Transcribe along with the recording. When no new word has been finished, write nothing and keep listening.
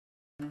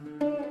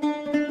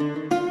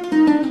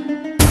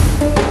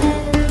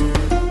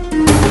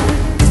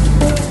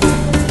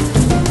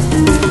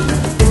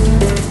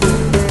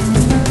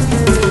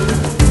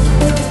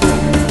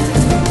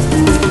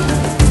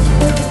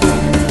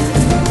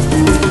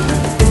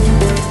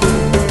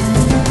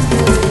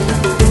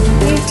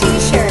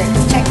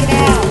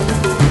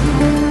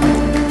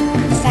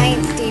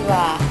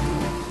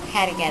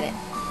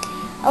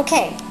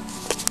Okay,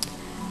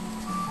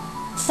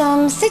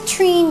 some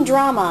citrine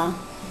drama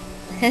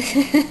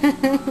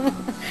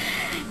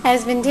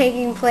has been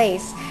taking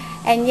place,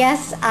 and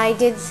yes, I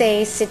did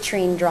say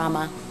citrine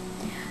drama.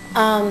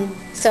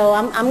 So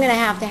I'm gonna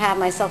have to have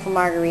myself a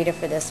margarita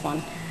for this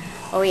one.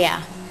 Oh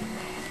yeah.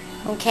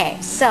 Okay,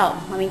 so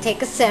let me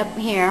take a sip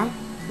here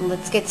and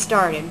let's get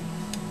started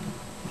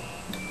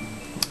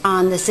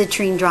on the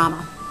citrine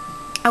drama.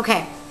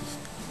 Okay,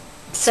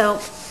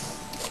 so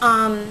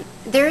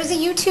there is a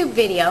YouTube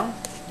video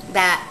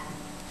that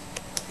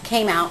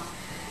came out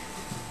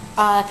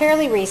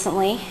fairly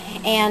recently,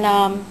 and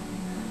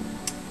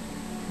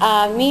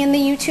me and the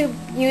YouTube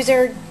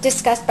user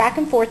discussed back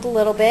and forth a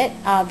little bit.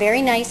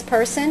 Very nice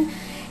person.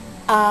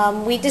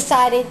 We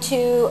decided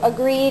to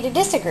agree to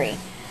disagree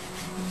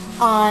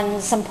on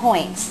some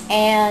points,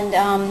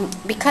 and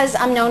because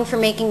I'm known for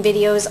making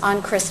videos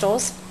on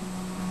crystals,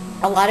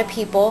 a lot of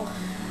people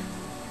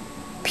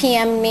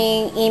PM'd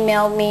me,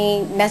 emailed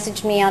me,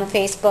 messaged me on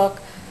Facebook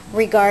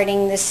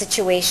regarding the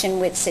situation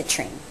with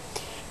citrine.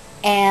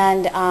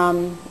 And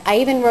I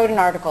even wrote an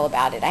article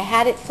about it. I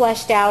had it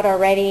fleshed out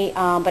already,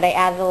 but I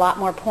added a lot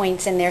more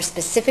points in there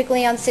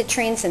specifically on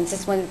citrine, since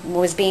this one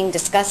was being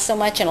discussed so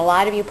much, and a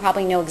lot of you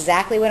probably know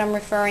exactly what I'm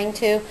referring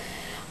to.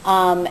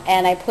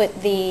 And I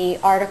put the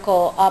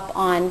article up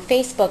on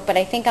Facebook, but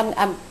I think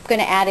I'm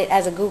going to add it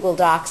as a Google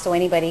Doc so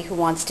anybody who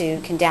wants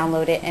to can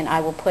download it, and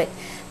I will put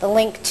the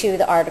link to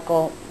the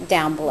article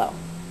down below.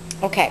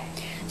 Okay,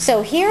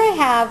 so here I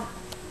have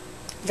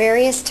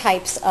various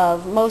types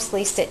of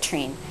mostly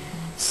citrine.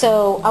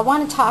 So I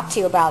want to talk to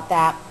you about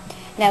that.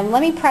 Now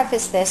let me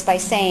preface this by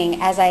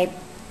saying, as I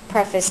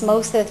preface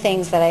most of the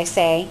things that I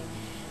say,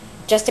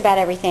 just about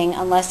everything,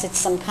 unless it's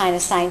some kind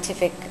of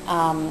scientific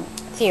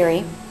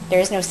theory.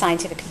 There is no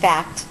scientific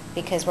fact,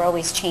 because we're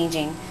always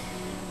changing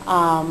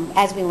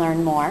as we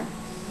learn more.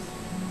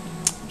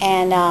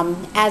 And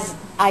as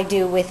I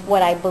do with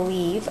what I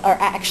believe, or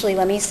actually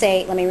let me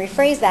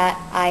rephrase that.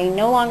 I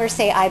no longer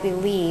say I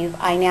believe,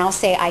 I now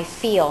say I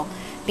feel,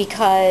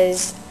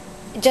 because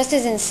just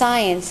as in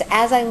science,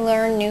 as I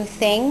learn new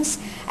things,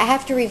 I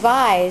have to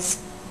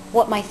revise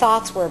what my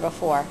thoughts were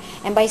before.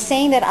 And by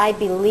saying that I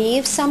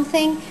believe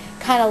something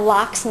kind of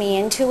locks me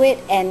into it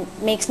and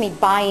makes me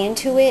buy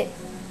into it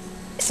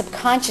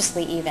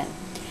subconsciously even.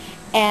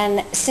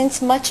 And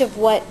since much of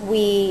what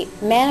we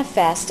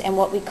manifest and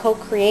what we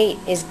co-create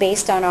is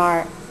based on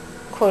our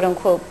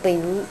quote-unquote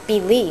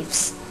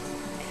beliefs,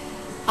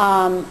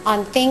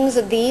 on things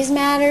of these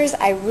matters,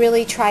 I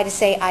really try to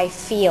say I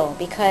feel,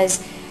 because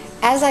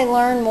as I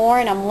learn more,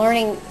 and I'm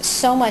learning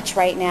so much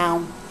right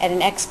now at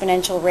an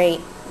exponential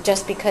rate,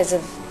 just because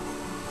of,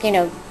 you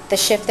know, the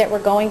shift that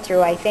we're going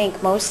through, I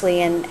think, mostly,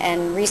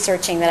 and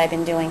researching that I've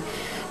been doing.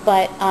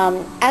 But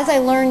as I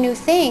learn new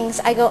things,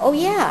 I go, oh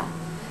yeah,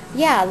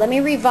 let me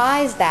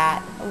revise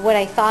that, what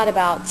I thought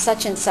about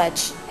such and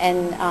such,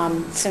 and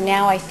so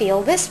now I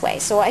feel this way.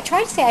 So I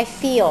try to say I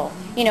feel,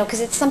 you know, because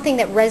it's something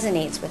that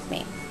resonates with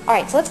me. All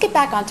right, so let's get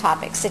back on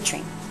topic,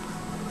 citrine.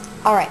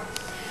 All right,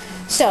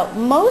 so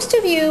most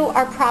of you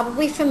are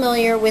probably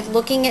familiar with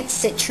looking at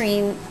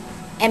citrine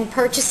and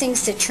purchasing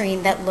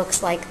citrine that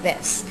looks like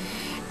this.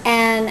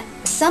 And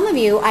some of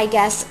you, I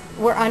guess,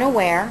 were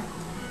unaware,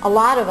 a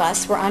lot of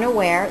us were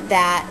unaware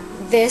that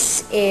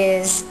this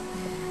is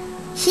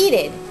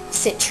heated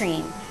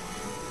citrine,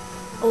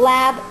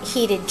 lab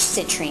heated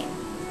citrine.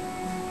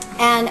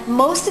 And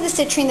most of the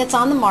citrine that's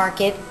on the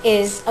market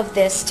is of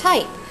this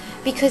type,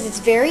 because it's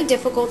very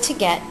difficult to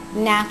get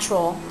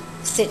natural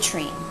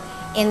citrine,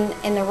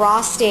 in the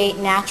raw state,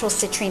 natural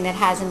citrine that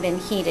hasn't been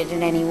heated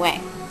in any way.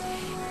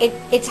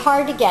 It's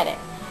hard to get it.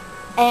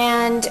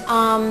 And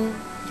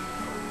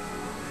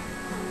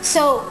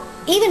so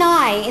even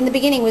I, in the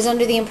beginning, was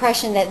under the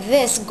impression that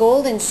this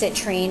golden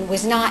citrine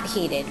was not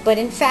heated, but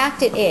in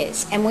fact it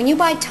is. And when you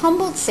buy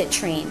tumbled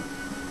citrine,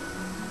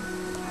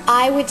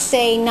 I would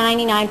say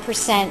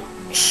 99%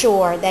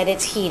 sure that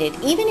it's heated,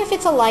 even if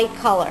it's a light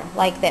color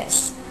like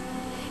this.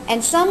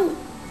 And some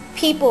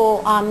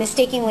people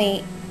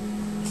mistakenly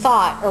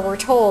thought, or were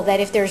told, that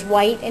if there's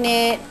white in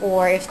it,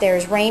 or if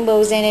there's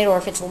rainbows in it, or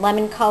if it's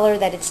lemon color,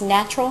 that it's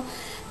natural.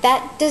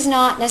 That does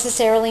not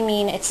necessarily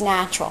mean it's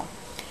natural.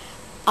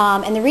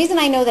 And the reason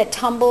I know that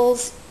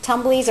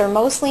tumblies are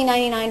mostly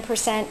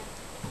 99%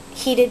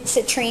 heated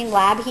citrine,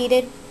 lab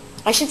heated,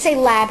 I should say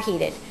lab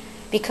heated,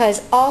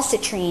 because all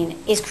citrine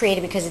is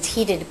created because it's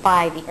heated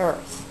by the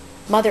earth.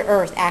 Mother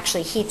Earth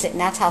actually heats it, and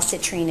that's how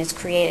citrine is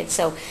created.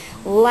 So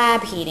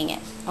lab heating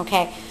it,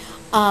 okay,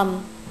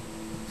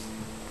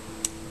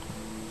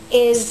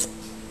 is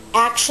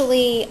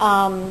actually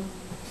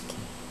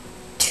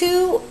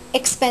too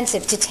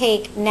expensive to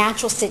take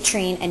natural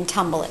citrine and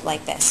tumble it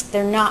like this.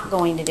 They're not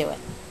going to do it.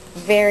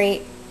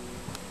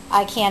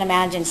 I can't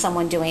imagine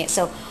someone doing it.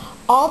 So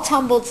all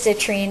tumbled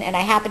citrine, and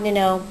I happen to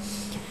know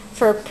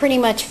for pretty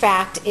much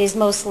fact, is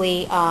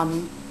mostly,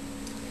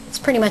 it's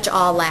pretty much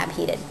all lab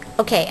heated.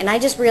 Okay, and I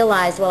just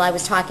realized while I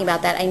was talking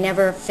about that, I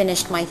never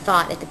finished my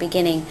thought at the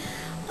beginning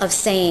of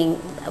saying,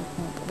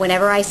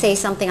 whenever I say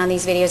something on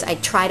these videos, I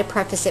try to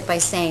preface it by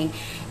saying,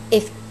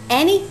 if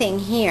anything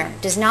here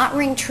does not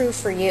ring true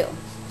for you,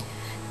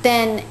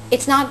 then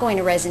it's not going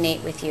to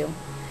resonate with you.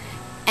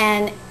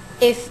 And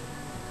if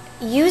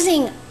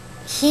using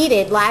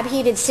lab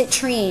heated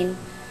citrine,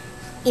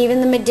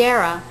 even the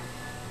Madeira,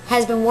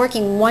 has been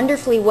working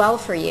wonderfully well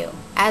for you,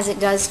 as it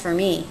does for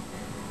me,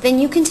 then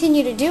you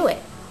continue to do it.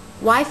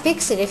 Why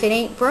fix it if it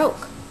ain't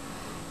broke?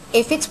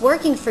 If it's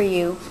working for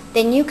you,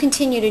 then you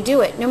continue to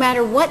do it. No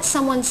matter what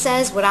someone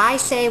says, what I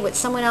say, what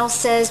someone else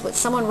says, what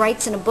someone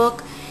writes in a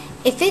book,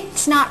 if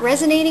it's not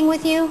resonating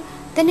with you,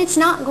 then it's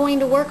not going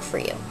to work for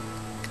you.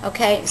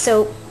 Okay,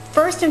 so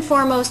first and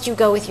foremost, you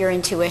go with your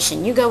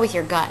intuition. You go with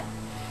your gut.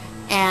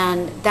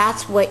 And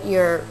that's what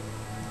you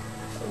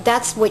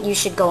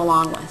should go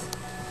along with.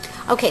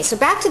 Okay, so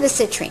back to the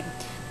citrine.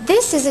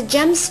 This is a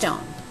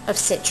gemstone of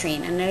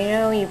citrine, and I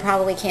know you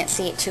probably can't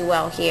see it too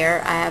well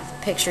here. I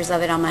have pictures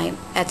of it on my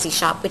Etsy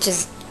shop, which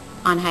is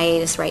on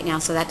hiatus right now,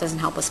 so that doesn't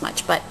help us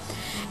much. But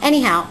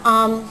anyhow,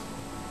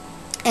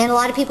 and a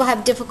lot of people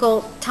have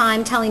difficult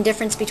time telling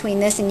difference between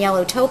this and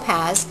yellow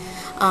topaz.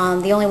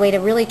 The only way to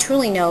really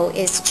truly know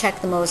is to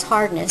check the Mohs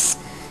hardness,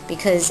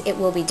 because it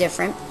will be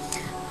different.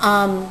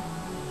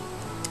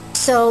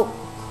 So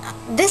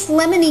this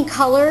lemony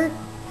color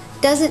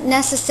doesn't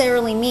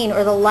necessarily mean,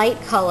 or the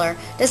light color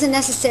doesn't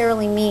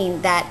necessarily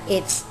mean that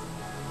it's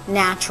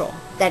natural,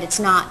 that it's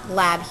not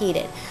lab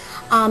heated.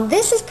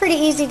 This is pretty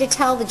easy to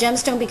tell, the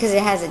gemstone, because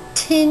it has a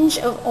tinge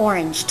of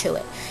orange to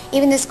it.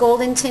 Even this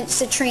golden tint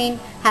citrine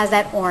has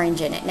that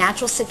orange in it.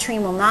 Natural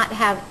citrine will not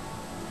have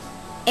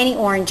any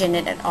orange in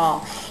it at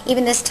all.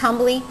 Even this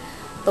tumbly,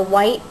 the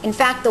white, in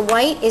fact the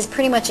white is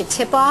pretty much a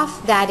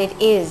tip-off that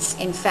it is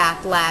in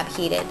fact lab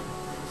heated.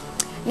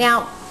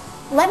 Now,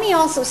 let me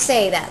also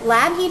say that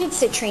lab-heated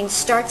citrine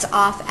starts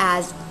off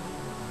as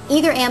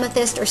either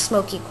amethyst or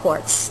smoky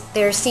quartz.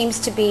 There seems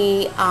to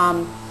be,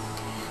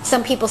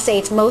 some people say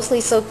it's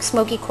mostly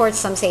smoky quartz,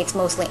 some say it's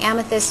mostly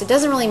amethyst. It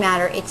doesn't really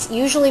matter. It's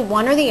usually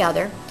one or the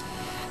other,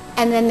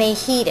 and then they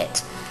heat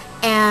it.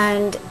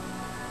 And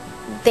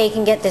they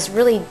can get this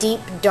really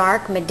deep,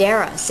 dark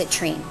Madeira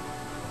citrine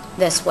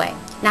this way.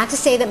 Not to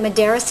say that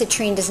Madeira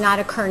citrine does not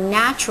occur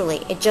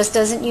naturally. It just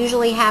doesn't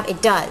usually have,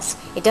 it does.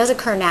 It does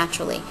occur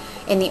naturally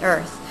in the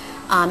earth.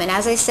 And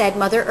as I said,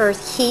 Mother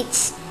Earth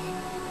heats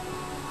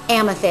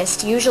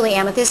amethyst, usually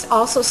amethyst,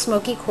 also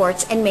smoky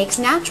quartz, and makes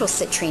natural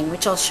citrine,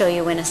 which I'll show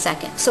you in a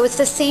second. So it's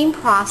the same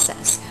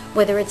process,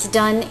 whether it's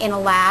done in a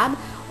lab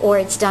or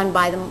it's done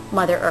by the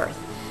Mother Earth.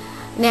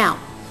 Now,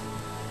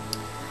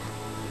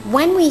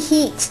 when we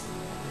heat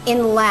in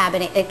the lab,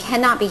 and it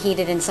cannot be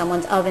heated in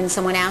someone's oven.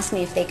 Someone asked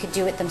me if they could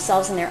do it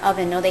themselves in their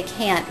oven. No, they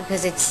can't,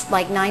 because it's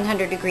like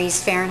 900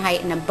 degrees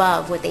Fahrenheit and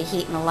above what they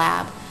heat in the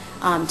lab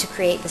to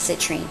create the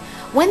citrine.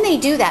 When they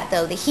do that,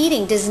 though, the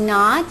heating does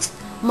not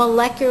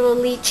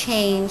molecularly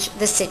change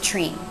the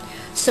citrine.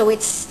 So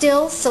it's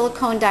still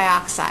silicon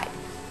dioxide,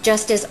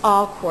 just as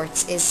all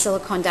quartz is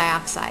silicon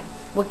dioxide.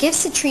 What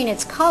gives citrine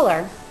its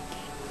color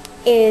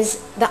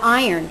is the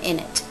iron in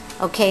it.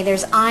 Okay,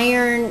 there's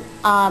iron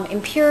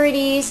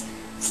impurities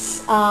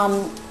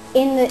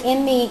in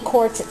the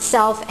quartz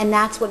itself, and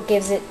that's what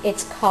gives it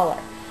its color.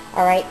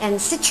 All right, and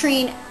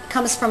citrine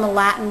comes from a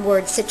Latin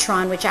word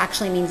citron, which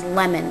actually means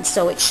lemon,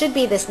 so it should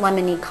be this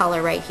lemony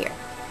color right here.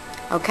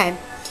 Okay,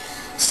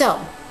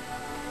 so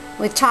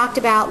we've talked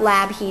about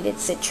lab heated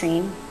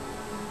citrine.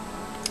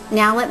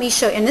 Now let me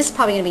show you, and this is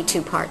probably going to be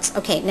two parts.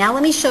 Okay, now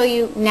let me show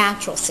you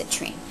natural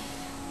citrine.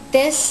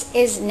 This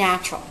is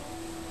natural.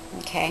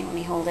 Okay, let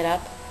me hold it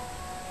up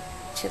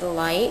to the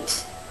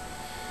light.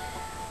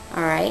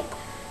 All right,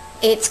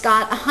 it's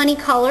got a honey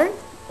color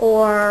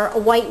or a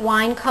white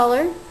wine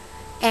color,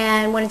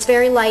 and when it's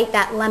very light,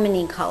 that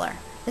lemony color.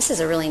 This is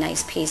a really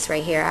nice piece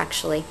right here,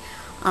 actually.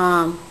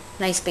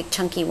 Nice big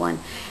chunky one.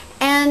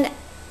 And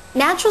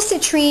natural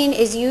citrine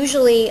is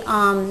usually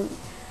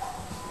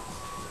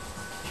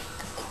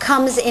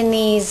comes in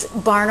these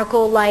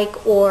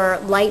barnacle-like or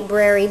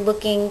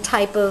library-looking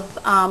type of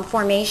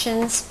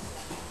formations,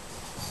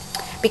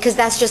 because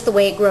that's just the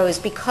way it grows.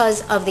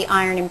 Because of the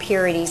iron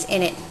impurities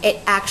in it, it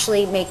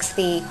actually makes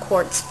the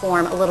quartz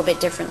form a little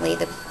bit differently,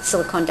 the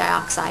silicon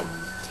dioxide.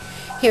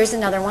 Here's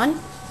another one,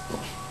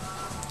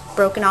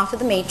 broken off of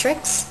the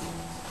matrix.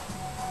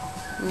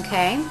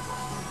 Okay,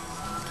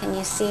 can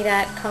you see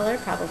that color?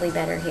 Probably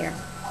better here.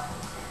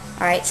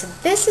 Alright, so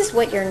this is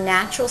what your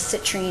natural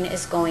citrine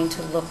is going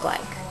to look like.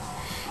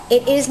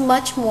 It is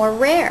much more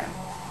rare.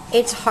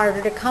 It's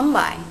harder to come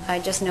by. I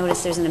just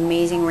noticed there's an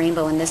amazing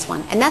rainbow in this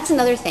one. And that's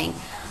another thing.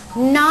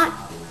 Not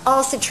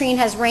all citrine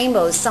has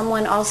rainbows.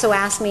 Someone also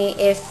asked me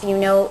if you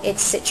know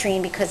it's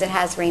citrine because it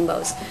has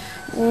rainbows.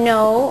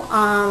 No,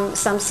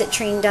 some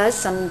citrine does,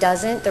 some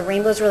doesn't. The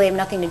rainbows really have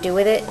nothing to do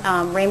with it.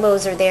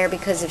 Rainbows are there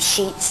because of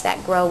sheets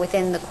that grow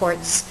within the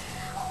quartz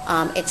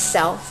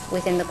itself,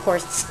 within the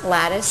quartz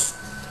lattice,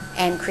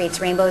 and creates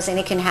rainbows. And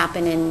it can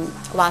happen in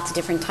lots of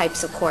different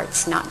types of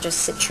quartz, not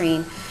just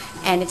citrine.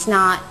 And it's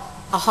not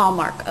a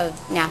hallmark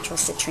of natural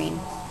citrine.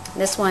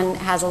 This one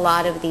has a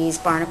lot of these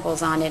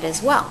barnacles on it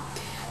as well.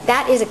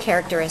 That is a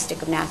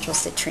characteristic of natural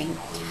citrine.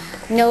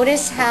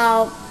 Notice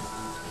how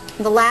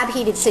The lab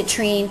heated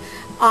citrine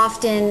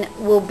often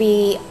will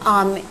be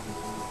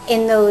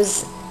in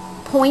those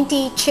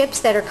pointy chips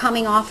that are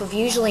coming off of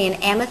usually an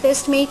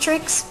amethyst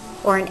matrix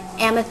or an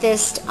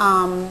amethyst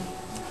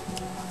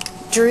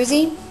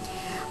druzy,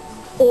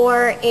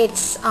 or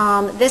it's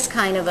this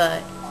kind of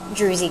a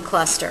druzy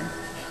cluster.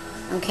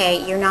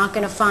 Okay, you're not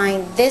going to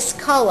find this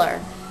color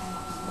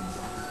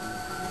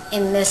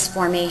in this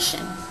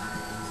formation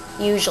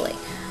usually.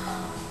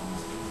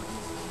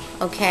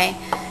 Okay,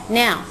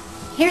 now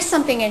here's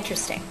something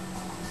interesting.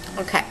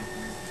 Okay,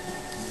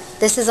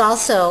 this is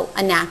also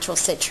a natural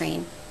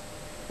citrine,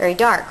 very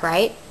dark,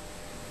 right?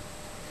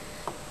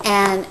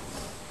 And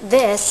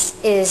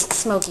this is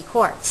smoky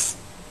quartz.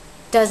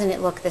 Doesn't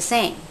it look the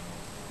same?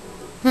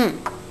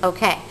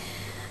 Okay,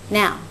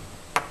 now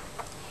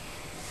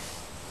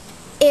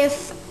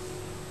if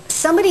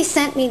somebody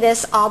sent me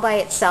this all by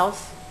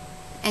itself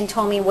and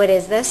told me, what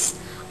is this?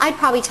 I'd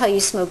probably tell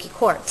you smoky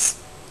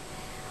quartz.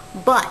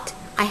 But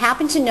I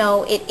happen to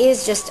know it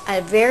is just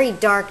a very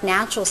dark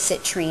natural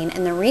citrine,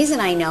 and the reason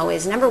I know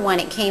is, number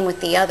one, it came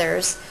with the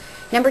others.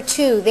 Number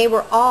two, they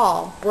were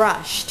all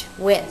brushed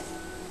with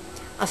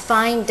a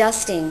fine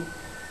dusting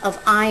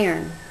of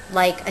iron,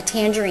 like a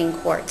tangerine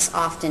quartz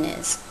often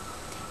is.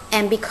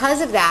 And because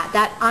of that,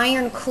 that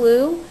iron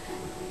clue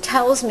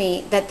tells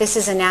me that this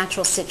is a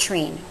natural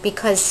citrine,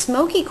 because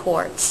smoky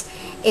quartz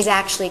is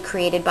actually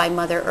created by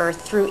Mother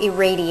Earth through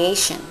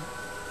irradiation.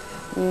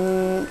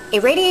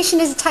 Irradiation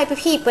is a type of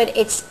heat, but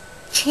it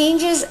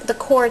changes the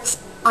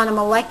quartz on a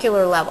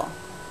molecular level.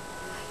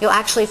 You'll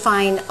actually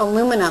find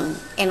aluminum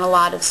in a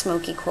lot of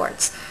smoky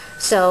quartz.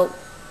 So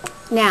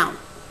now,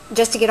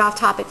 just to get off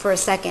topic for a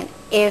second,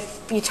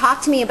 if you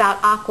talk to me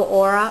about aqua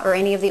aura or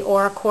any of the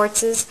aura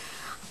quartzes,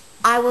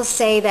 I will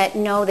say that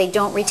no, they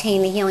don't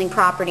retain the healing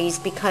properties,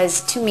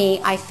 because to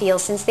me, I feel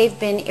since they've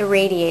been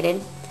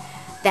irradiated,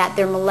 that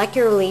they're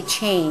molecularly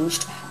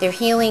changed. Their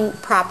healing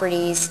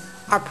properties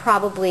are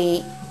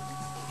probably,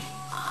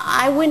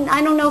 I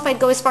don't know if I'd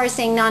go as far as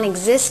saying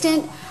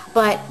non-existent,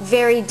 but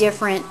very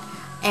different.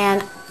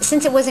 And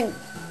since it wasn't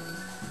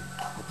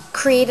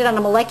created on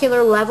a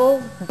molecular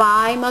level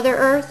by Mother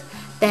Earth,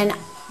 then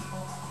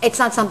it's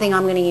not something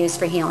I'm going to use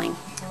for healing.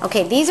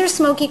 Okay, these are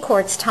smoky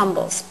quartz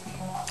tumbles.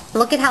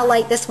 Look at how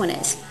light this one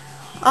is.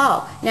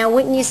 Oh, now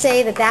wouldn't you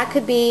say that that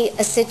could be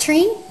a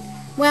citrine?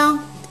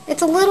 Well,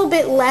 it's a little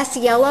bit less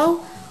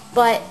yellow,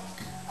 but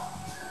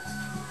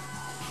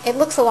it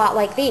looks a lot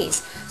like these.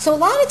 So a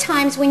lot of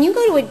times when you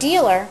go to a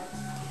dealer,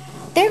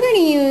 they're going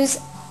to use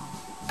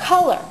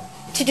color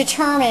to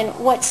determine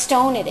what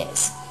stone it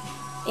is.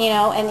 You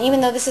know, and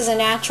even though this is a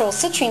natural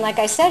citrine, like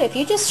I said, if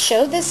you just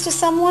showed this to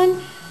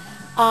someone,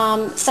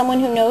 someone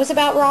who knows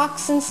about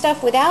rocks and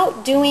stuff,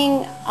 without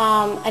doing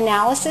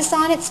analysis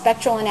on it,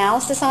 spectral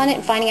analysis on it,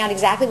 and finding out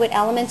exactly what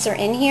elements are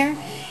in here,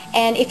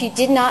 and if you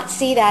did not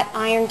see that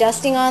iron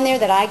dusting on there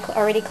that I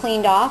already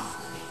cleaned off,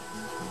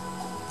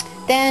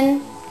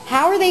 then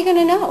how are they going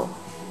to know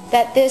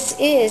that this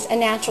is a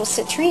natural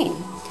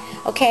citrine?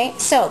 Okay,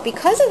 so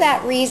because of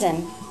that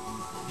reason,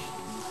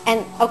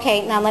 and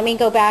okay, now let me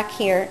go back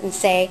here and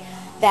say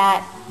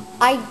that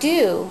I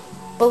do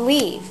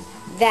believe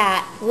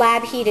that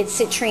lab heated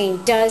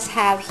citrine does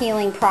have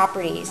healing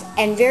properties,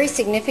 and very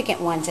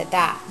significant ones at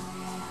that.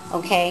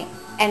 Okay,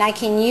 and I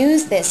can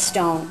use this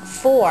stone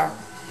for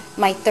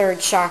my third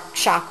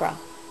chakra,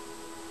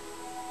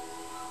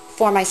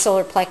 for my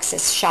solar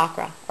plexus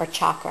chakra, or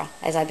chakra,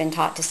 as I've been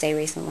taught to say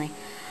recently.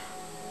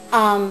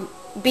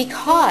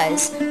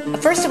 Because,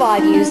 first of all,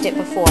 I've used it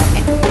before.